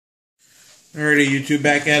Alrighty, YouTube,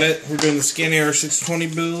 back at it. We're doing the Scania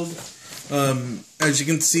R620 build. As you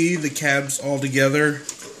can see, the cab's all together.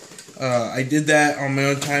 I did that on my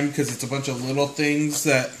own time because it's a bunch of little things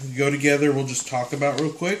that go together we'll just talk about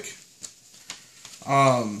real quick.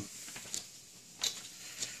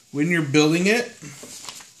 When you're building it,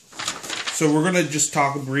 so we're going to just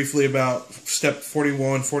talk briefly about step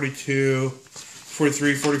 41, 42,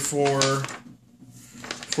 43, 44,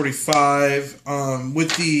 45.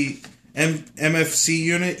 With the MFC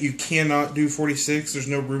unit, you cannot do 46. There's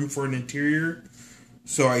no room for an interior.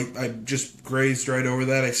 So I just grazed right over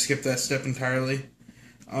that. I skipped that step entirely.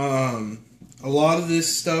 A lot of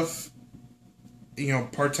this stuff,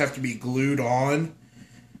 parts have to be glued on.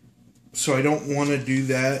 So I don't want to do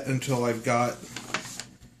that until I've got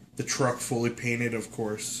the truck fully painted, of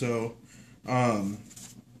course. So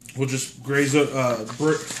we'll just briefly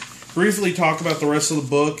talk about the rest of the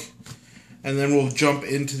book, and then we'll jump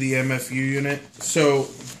into the MFU unit.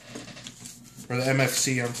 Or the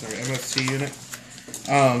MFC, I'm sorry, MFC unit.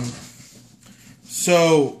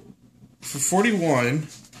 So for 41,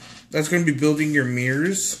 that's going to be building your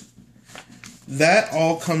mirrors. That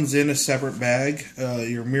all comes in a separate bag.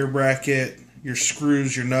 Your mirror bracket, your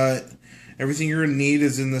screws, your nut, everything you're going to need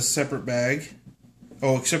is in this separate bag.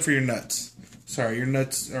 Oh, except for your nuts. Sorry, your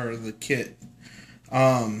nuts are the kit.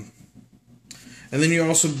 And then you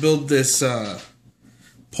also build this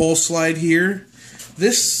pole slide here.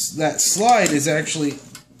 That slide is actually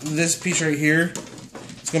this piece right here.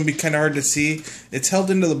 It's going to be kind of hard to see. It's held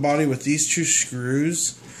into the body with these two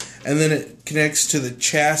screws, and then it connects to the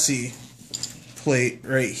chassis plate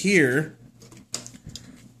right here.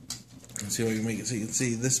 Let's see if I can make it so you can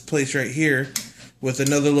see this place right here with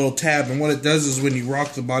another little tab. And what it does is when you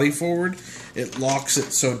rock the body forward, it locks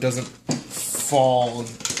it so it doesn't fall and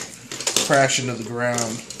crash into the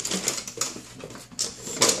ground.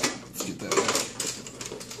 So let's get that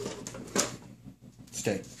back.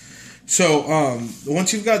 Stay. So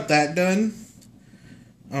once you've got that done,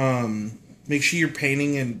 make sure you're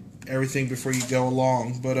painting and everything before you go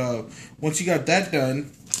along. But once you got that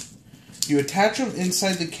done, you attach them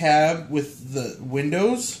inside the cab with the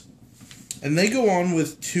windows, and they go on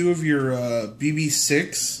with two of your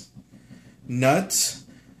BB6 nuts.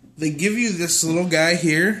 They give you this little guy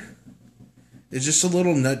here. It's just a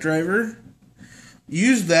little nut driver.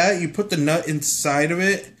 Use that, you put the nut inside of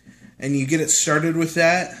it, and you get it started with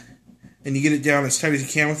that, and you get it down as tight as you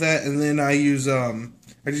can with that. And then I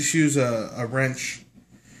just use a wrench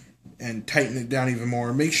and tighten it down even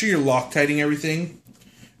more. Make sure you're Loctiting everything,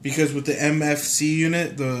 because with the MFC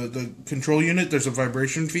unit, the control unit, there's a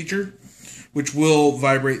vibration feature which will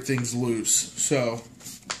vibrate things loose. So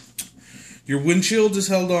your windshield is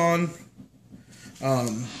held on.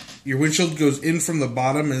 Your windshield goes in from the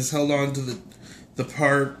bottom and is held on to the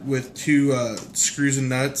part with two screws and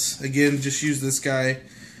nuts. Again, just use this guy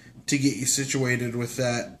to get you situated with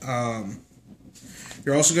that.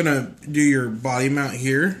 You're also going to do your body mount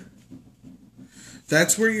here.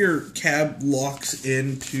 That's where your cab locks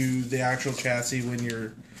into the actual chassis when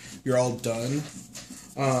you're all done.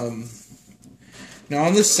 Now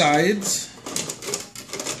on the sides,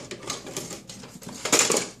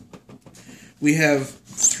 we have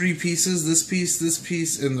three pieces: this piece,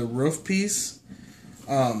 and the roof piece.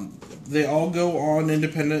 They all go on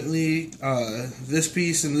independently. This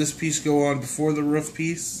piece and this piece go on before the roof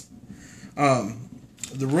piece.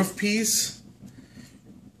 The roof piece,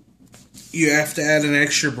 you have to add an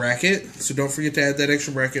extra bracket, so don't forget to add that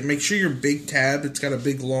extra bracket. Make sure your big tab, it's got a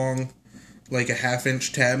big long, like a 1/2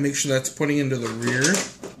 inch tab, make sure that's putting into the rear,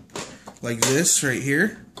 like this right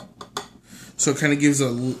here. So it kind of gives a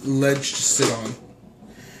ledge to sit on.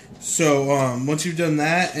 So once you've done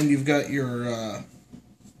that and you've got your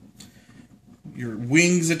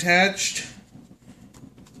wings attached,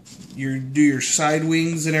 you do your side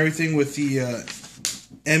wings and everything with the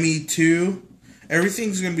ME2.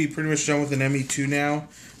 Everything's going to be pretty much done with an ME2 now.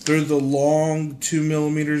 They're the long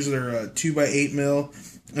 2mm. They're 2x8mm,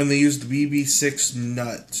 and they use the BB6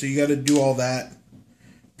 nut. So you got to do all that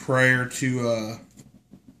prior to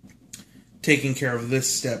taking care of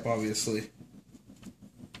this step, obviously.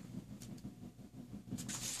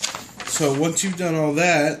 So once you've done all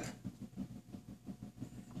that,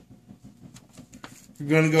 you're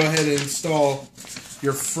going to go ahead and install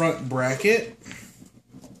your front bracket.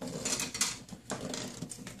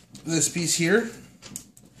 This piece here,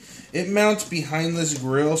 it mounts behind this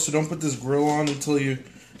grill, so don't put this grill on until you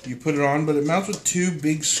put it on, but it mounts with two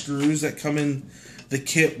big screws that come in the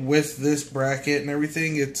kit with this bracket and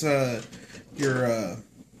everything. It's your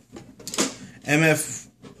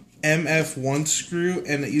MF1 screw,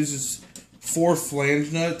 and it uses 4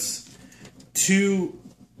 flange nuts 2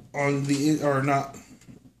 on the, or not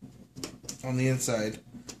on the inside,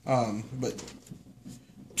 but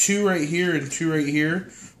 2 right here and 2 right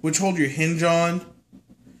here, which hold your hinge on.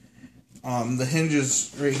 The hinge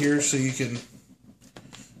is right here, so you can,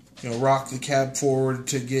 rock the cab forward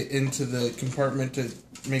to get into the compartment to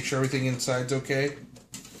make sure everything inside's okay,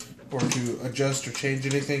 or to adjust or change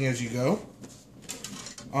anything as you go.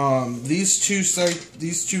 These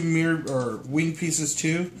two mirror or wing pieces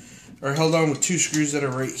too are held on with 2 screws that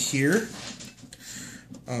are right here,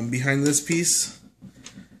 behind this piece.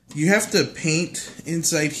 You have to paint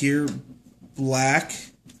inside here black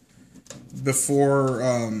before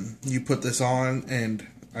you put this on, and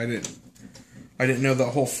I didn't know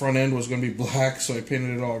that whole front end was going to be black, so I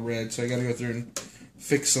painted it all red. So I got to go through and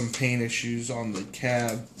fix some paint issues on the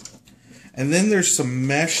cab. And then there's some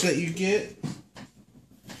mesh that you get.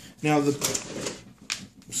 Now the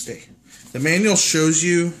manual shows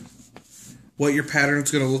you what your pattern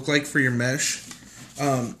is going to look like for your mesh.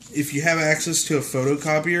 If you have access to a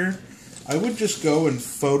photocopier, I would just go and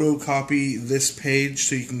photocopy this page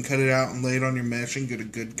so you can cut it out and lay it on your mesh and get a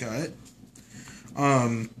good cut.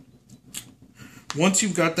 Once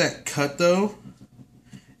you've got that cut though,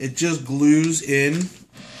 it just glues in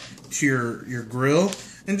to your grill,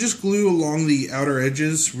 and just glue along the outer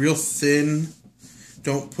edges real thin.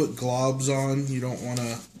 Don't put globs on. You don't want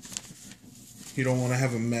to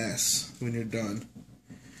have a mess when you're done.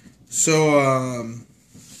 So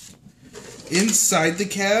inside the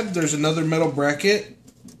cab there's another metal bracket.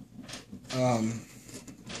 Let's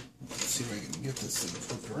see if I can get this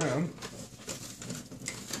thing flipped around.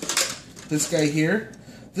 This guy here,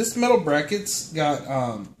 this metal bracket's got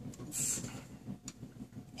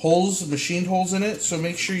holes, machined holes in it, so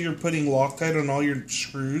make sure you're putting Loctite on all your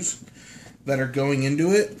screws that are going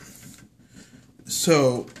into it.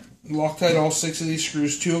 So Loctite all 6 of these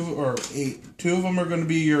screws, 2 of them are going to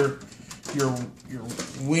be your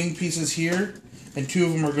wing pieces here, and 2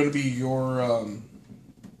 of them are going to be your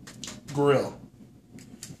grill.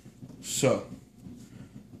 So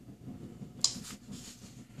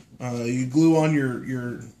you glue on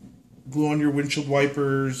your windshield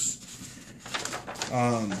wipers.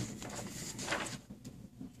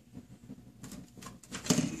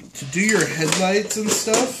 To do your headlights and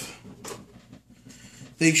stuff,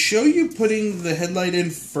 they show you putting the headlight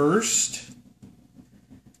in first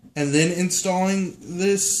and then installing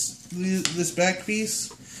this back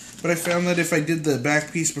piece. But I found that if I did the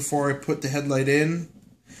back piece before I put the headlight in,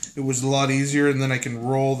 it was a lot easier, and then I can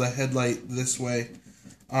roll the headlight this way.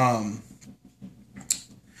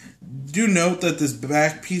 Do note that this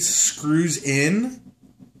back piece screws in,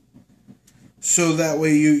 so that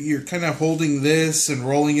way you're kind of holding this and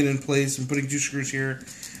rolling it in place and putting 2 screws here,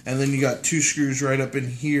 and then you got 2 screws right up in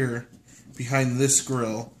here behind this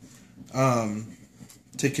grill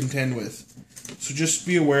to contend with. So just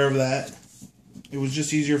be aware of that. It was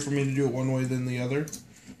just easier for me to do it one way than the other.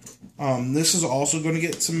 This is also going to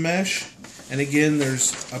get some mesh, and again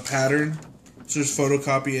there's a pattern, so just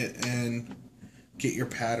photocopy it and get your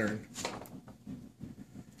pattern.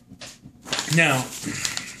 Now,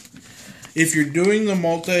 if you're doing the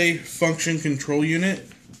multi-function control unit,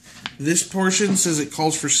 this portion says it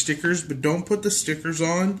calls for stickers, but don't put the stickers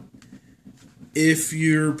on if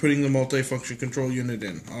you're putting the multi-function control unit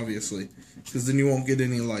in, obviously, because then you won't get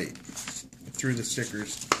any light through the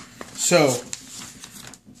stickers. So,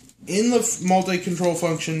 in the multi-control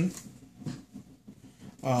function,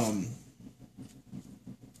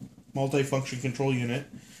 multi-function control unit,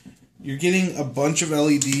 you're getting a bunch of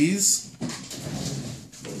LEDs.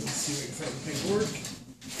 Let's see if I can make it work.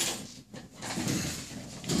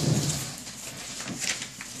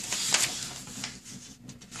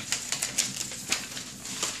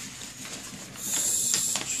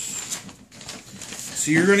 So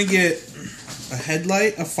you're going to get a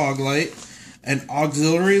headlight, a fog light, an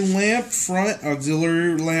auxiliary lamp front,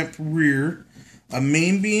 auxiliary lamp rear, a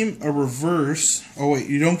main beam, a reverse. Oh wait,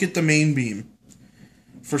 you don't get the main beam.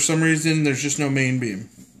 For some reason, there's just no main beam.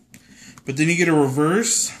 But then you get a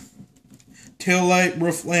reverse, tail light,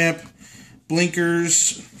 roof lamp,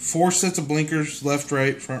 blinkers, 4 sets of blinkers, left,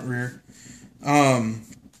 right, front, rear. And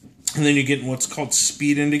then you get what's called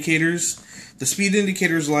speed indicators. The speed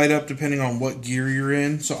indicators light up depending on what gear you're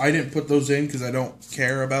in. So I didn't put those in because I don't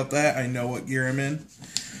care about that. I know what gear I'm in.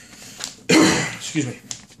 Excuse me.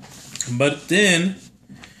 But then,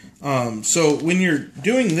 so when you're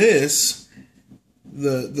doing this,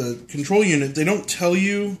 the control unit, they don't tell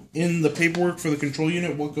you in the paperwork for the control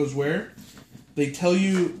unit what goes where. They tell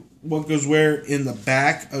you what goes where in the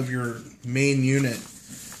back of your main unit.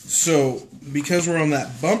 So because we're on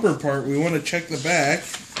that bumper part, we want to check the back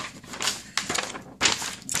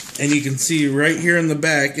And you can see right here in the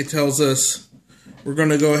back, it tells us we're going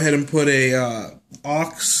to go ahead and put a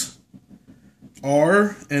aux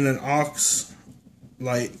R and an aux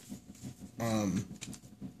light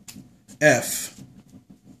F.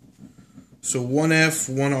 So one F,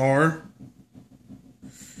 one R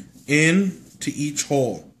in to each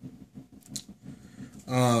hole.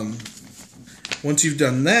 Once you've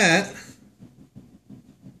done that,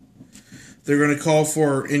 they're going to call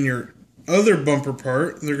for, in your other bumper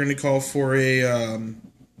part, they're going to call for a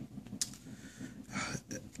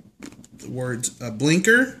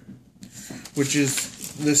blinker, which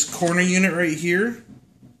is this corner unit right here.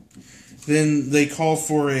 Then they call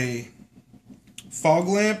for a fog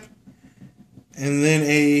lamp, and then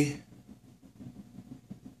a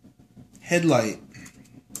headlight.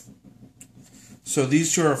 So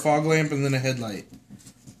these two are a fog lamp and then a headlight.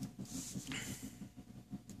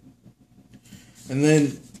 And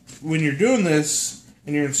then when you're doing this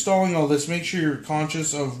and you're installing all this, make sure you're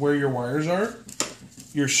conscious of where your wires are.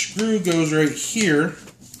 Your screw goes right here.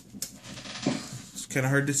 It's kind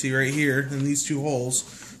of hard to see right here in these two holes.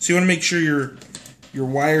 So you want to make sure your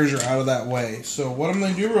wires are out of that way. So what I'm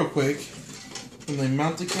going to do real quick, when they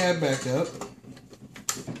mount the cab back up,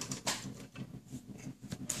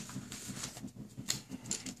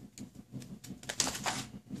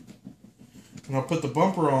 and I'll put the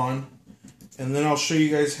bumper on, and then I'll show you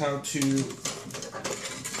guys how to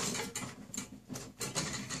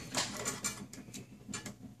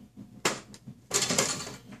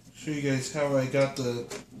how I got the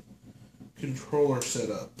controller set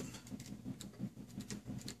up.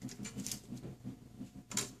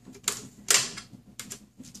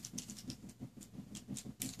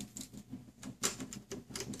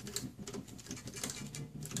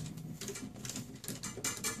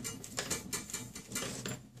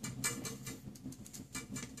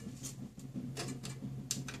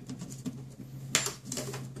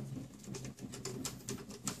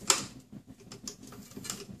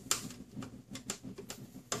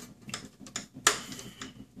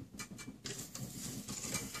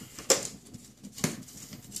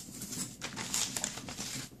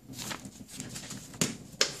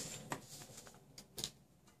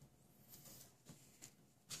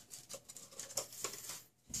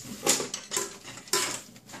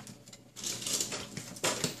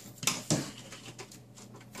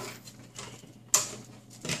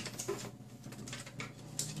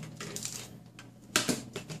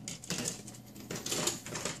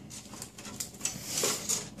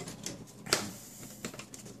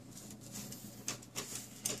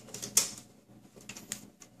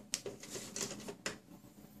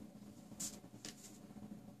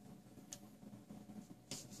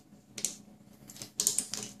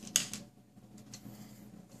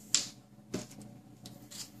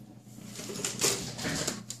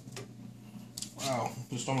 Wow,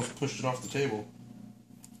 just almost pushed it off the table.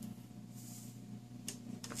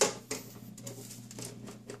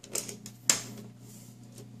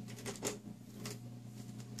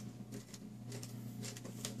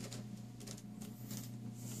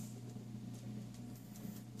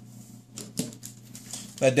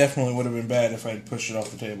 That definitely would have been bad if I had pushed it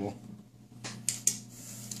off the table.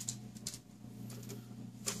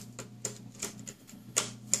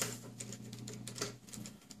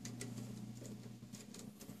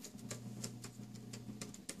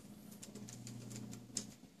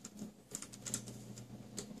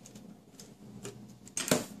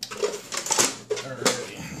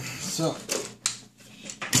 So,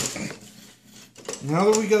 now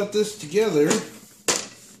that we got this together,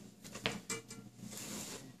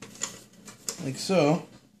 like so,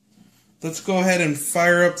 let's go ahead and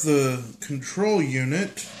fire up the control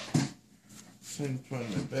unit. So I'm putting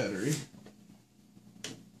my battery.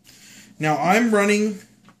 Now I'm running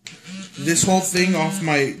this whole thing off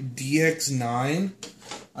my DX9.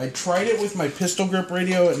 I tried it with my pistol grip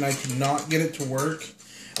radio and I could not get it to work.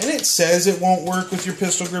 And it says it won't work with your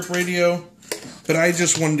pistol grip radio, but I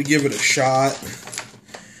just wanted to give it a shot.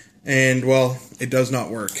 And, well, it does not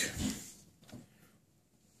work.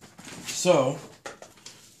 So,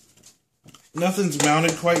 nothing's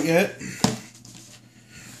mounted quite yet.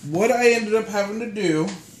 What I ended up having to do...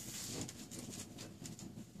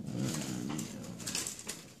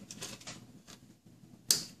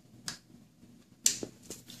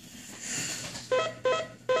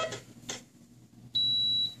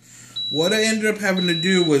 What I ended up having to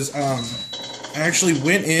do was, I actually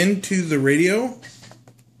went into the radio,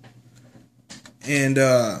 and,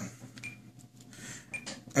 I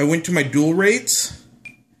went to my dual rates,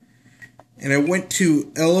 and I went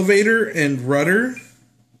to elevator and rudder.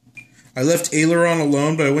 I left aileron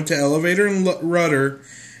alone, but I went to elevator and rudder,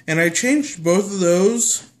 And I changed both of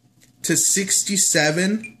those to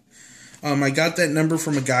 67. I got that number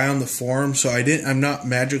from a guy on the forum, so I'm not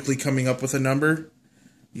magically coming up with a number.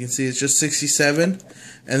 You can see it's just 67.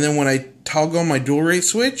 And then when I toggle my dual rate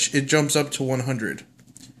switch, it jumps up to 100.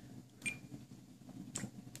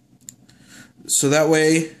 So that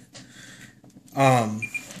way,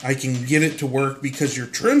 I can get it to work, because your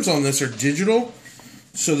trims on this are digital,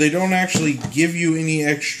 so they don't actually give you any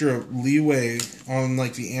extra leeway on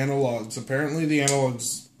like the analogs. Apparently the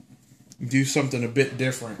analogs do something a bit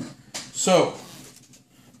different. So,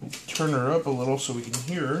 turn her up a little so we can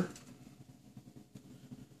hear her.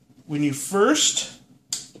 When you first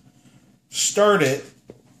start it,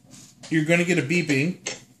 you're going to get a beeping.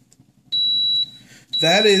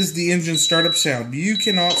 That is the engine startup sound. You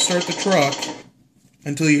cannot start the truck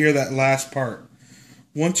until you hear that last part.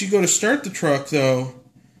 Once you go to start the truck, though,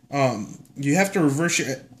 you have to reverse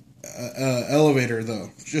your elevator,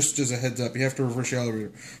 though. Just as a heads up, you have to reverse your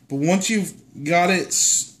elevator. But once you've got it,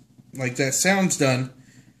 like that sound's done,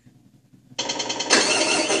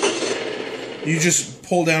 you just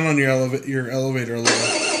pull down on your elevator a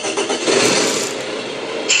little.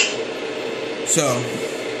 So,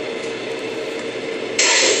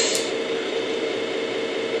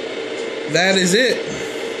 that is it.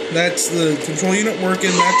 That's the control unit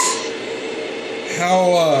working. That's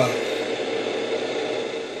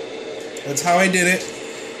how I did it.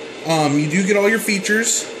 You do get all your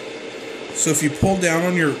features. So if you pull down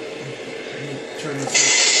on your, turn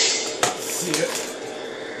this up, see it.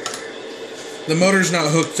 The motor's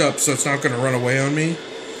not hooked up, so it's not going to run away on me.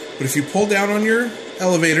 But if you pull down on your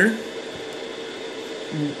elevator,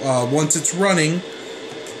 once it's running,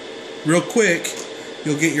 real quick,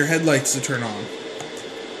 you'll get your headlights to turn on.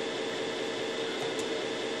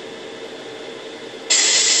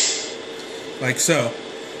 Like so.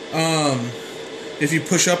 If you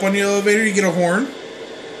push up on your elevator, you get a horn.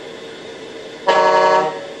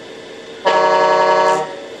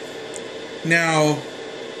 Now,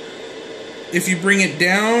 if you bring it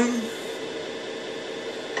down,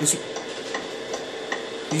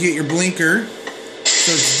 you get your blinker.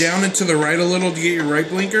 So it's down and to the right a little to get your right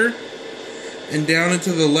blinker, and down and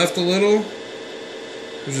to the left a little.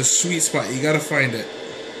 There's a sweet spot. You gotta find it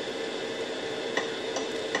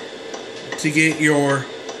to get your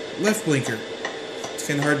left blinker. It's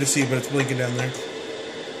kind of hard to see, but it's blinking down there.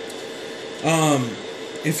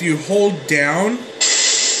 If you hold down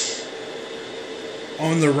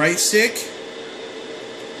on the right stick,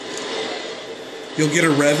 you'll get a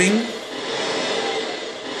revving.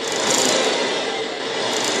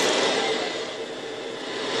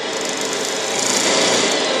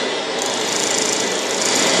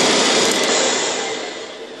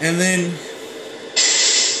 And then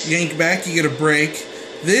yank back, you get a brake.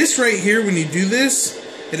 This right here, when you do this,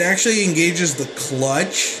 it actually engages the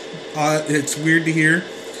clutch. It's weird to hear.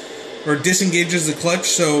 Or disengages the clutch,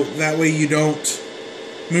 so that way you don't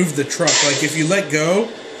move the truck. Like if you let go,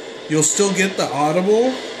 you'll still get the audible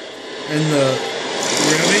and the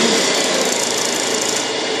revving,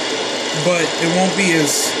 but it won't be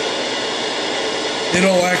as...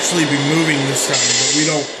 It'll actually be moving this time, but we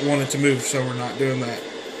don't want it to move, so we're not doing that.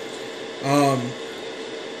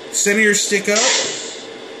 Center your stick up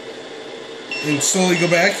and slowly go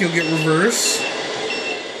back. You'll get reverse.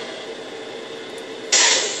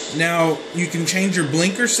 Now you can change your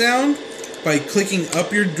blinker sound by clicking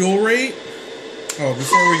up your dual rate. Oh,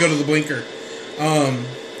 before we go to the blinker,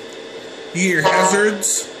 you get your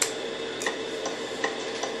hazards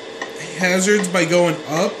by going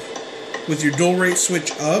up with your dual rate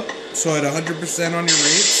switch up, so at 100% on your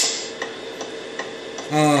rates.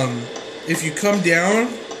 If you come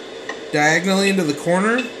down diagonally into the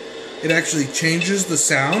corner, it actually changes the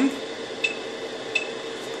sound.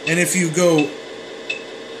 And if you go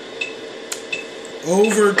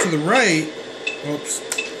over to the right, oops,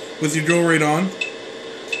 with your dual rate on,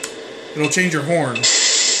 it'll change your horn.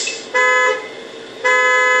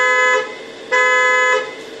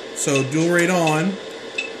 So dual rate on,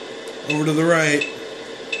 over to the right,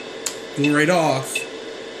 dual rate off,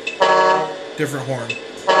 different horn.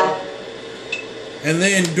 And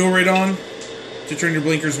then dual rate on to turn your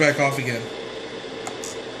blinkers back off again.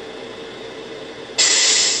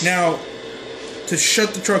 Now, to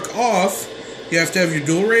shut the truck off, you have to have your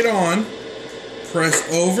dual rate on, press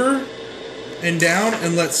over and down,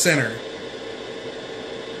 and let center.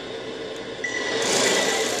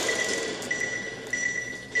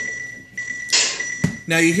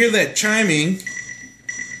 Now you hear that chiming.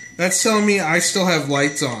 That's telling me I still have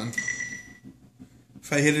lights on.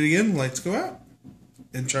 If I hit it again, lights go out.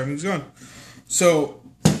 And chiming's gone. So,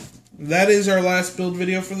 that is our last build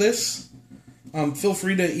video for this. Feel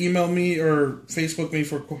free to email me or Facebook me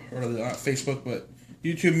for, or not Facebook, but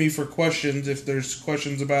YouTube me for questions if there's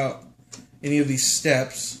questions about any of these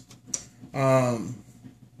steps. Other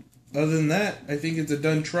than that, I think it's a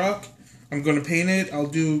done truck. I'm going to paint it. I'll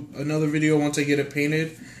do another video once I get it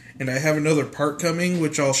painted. And I have another part coming,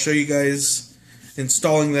 which I'll show you guys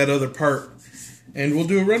installing that other part. And we'll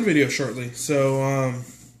do a run video shortly. So,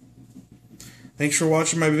 thanks for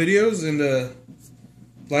watching my videos. And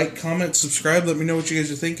like, comment, subscribe. Let me know what you guys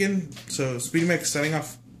are thinking. So, Speedy Mac signing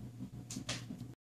off.